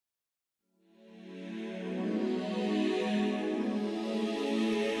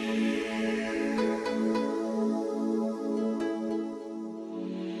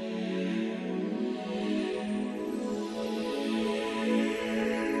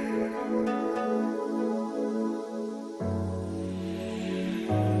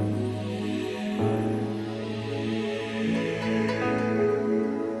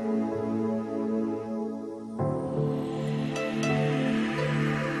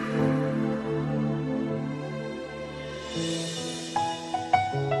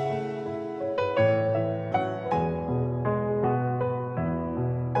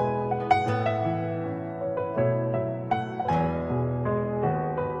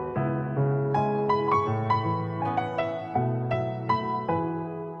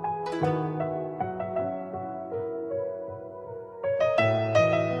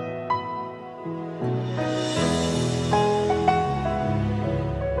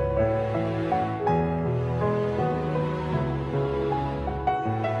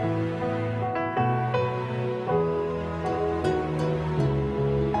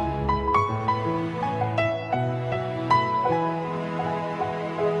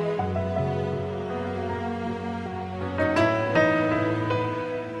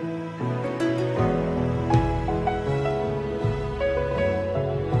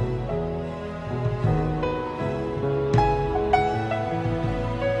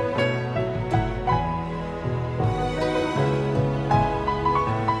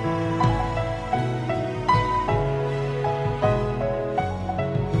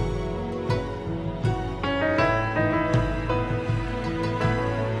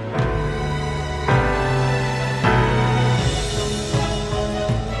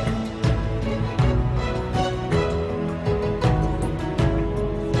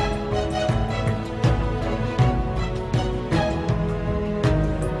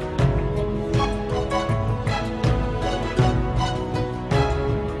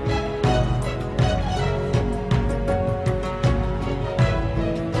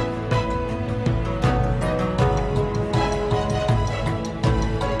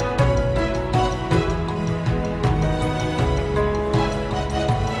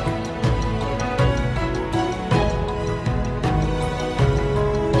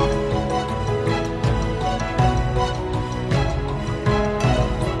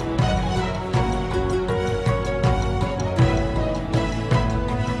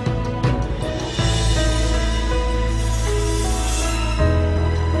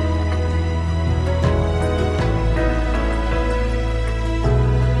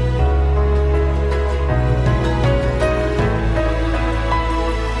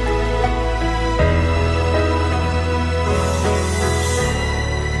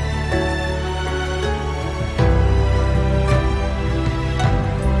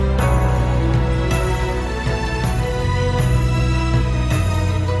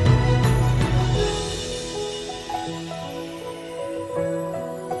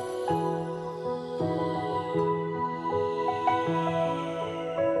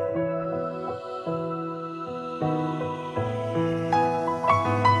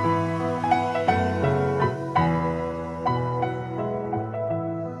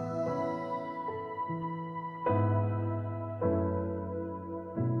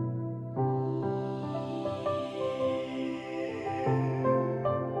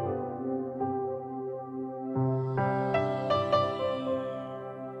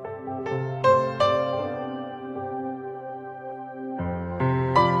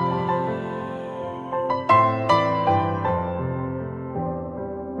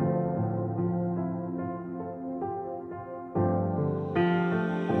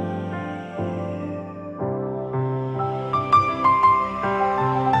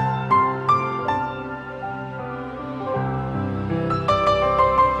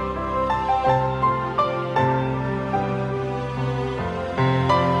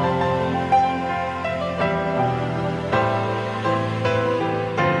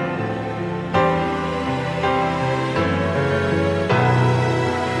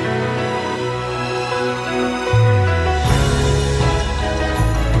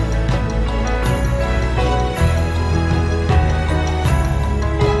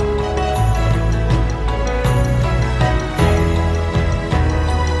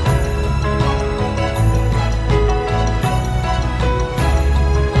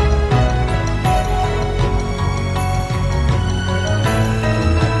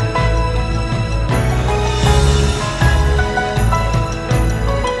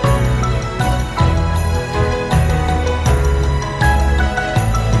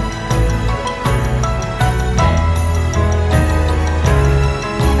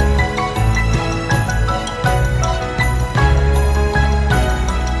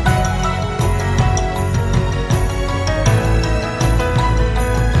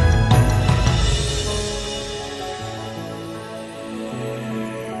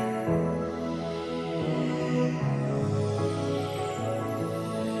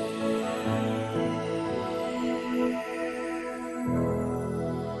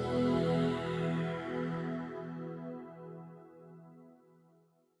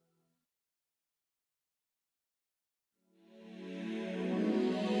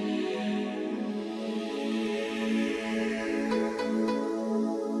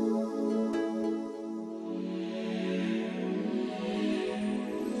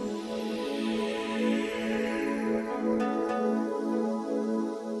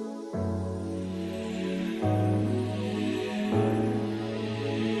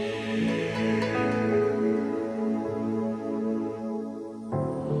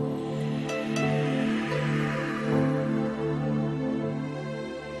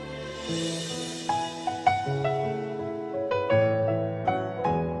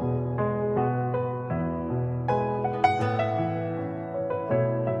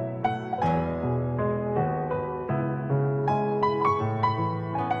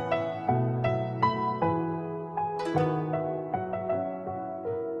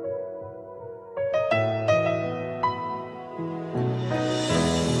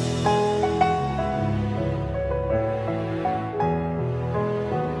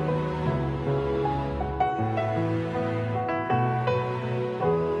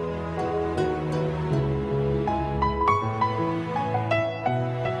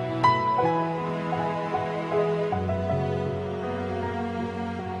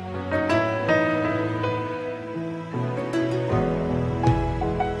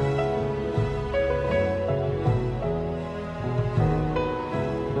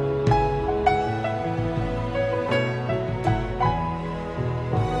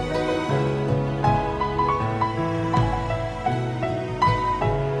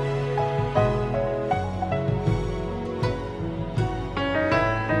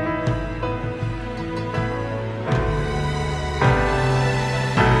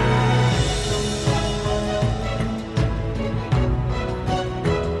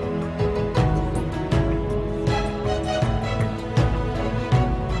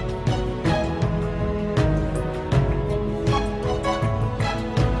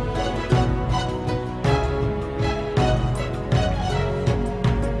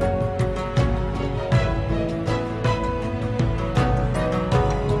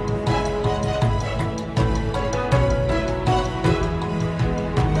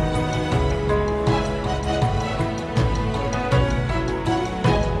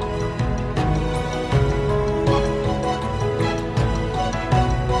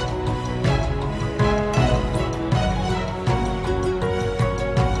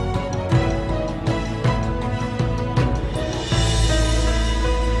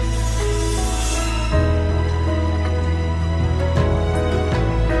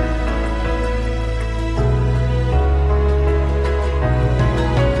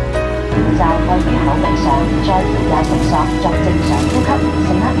再調校繩索作正常呼吸。乘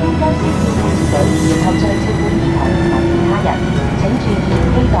客應該先照顧自己，然後再照顧兒童同其他人。請注意，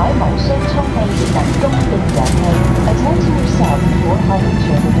氣袋無需充氣人工嘅氧氣。Attend to yourself before helping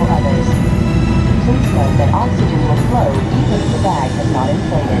children or others. Please note that oxygen will flow even if the bag is not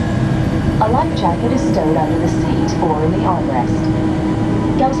inflated. A life jacket is stowed under the seat or in the armrest.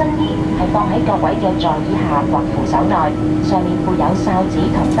 救生衣係放喺各位嘅座椅下或扶手內，上面附有哨子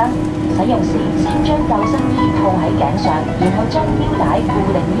同燈。使用時先將救生衣套喺頸上，然後將腰帶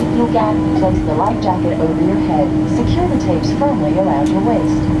固定於腰間。Place the life jacket over your head. Secure the tapes firmly around your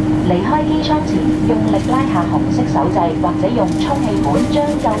waist. 離開機艙前，用力拉下紅色手掣，或者用充氣管將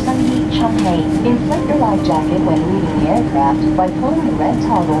救生衣充氣。Inflate your life jacket when leaving the aircraft by pulling the red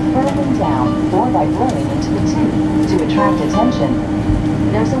toggle firmly down or by blowing into the tube to attract attention.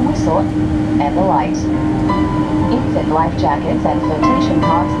 There's a whistle and the light. Infant life jackets and flotation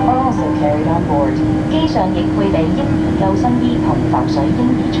pots are also carried on board. 機上亦配備嬰兒救生衣同浮水嬰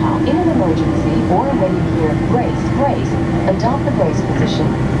兒床。In an emergency or when you hear brace, brace, adopt the brace position,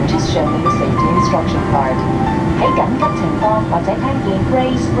 which is shown in the safety instruction card. 喺緊急情況或者聽見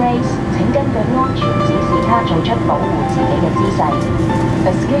brace, brace， 請根據安全指示卡做出保護自己嘅姿勢。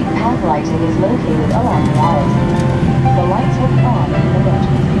Escape path lighting is located along the aisle. The lights will be on in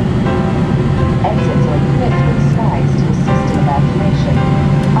emergency. Exits are equipped with slides to assist in evacuation.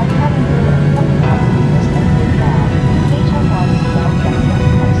 Our cabin crew and flight passengers have been down. 機艙內有緊急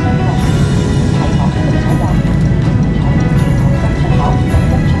逃生裝置，提防並且有人自己採用逃生出口，緊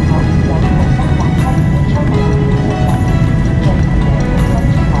急出口設有逃生滑梯，機艙內有人進行逃生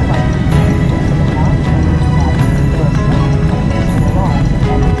出口位置。There are slides connected to the lines and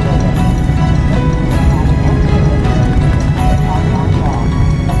the building.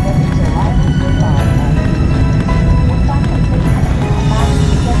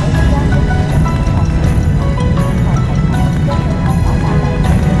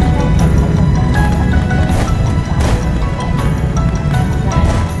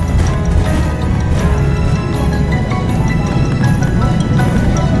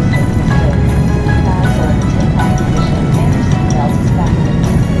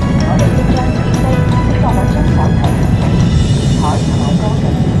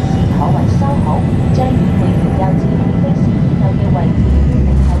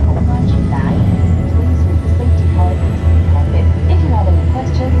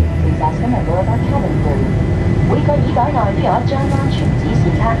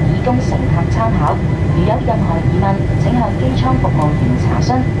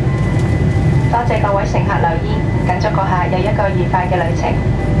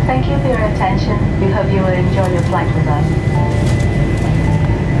 Thank you for your attention. We hope you will enjoy your flight with us.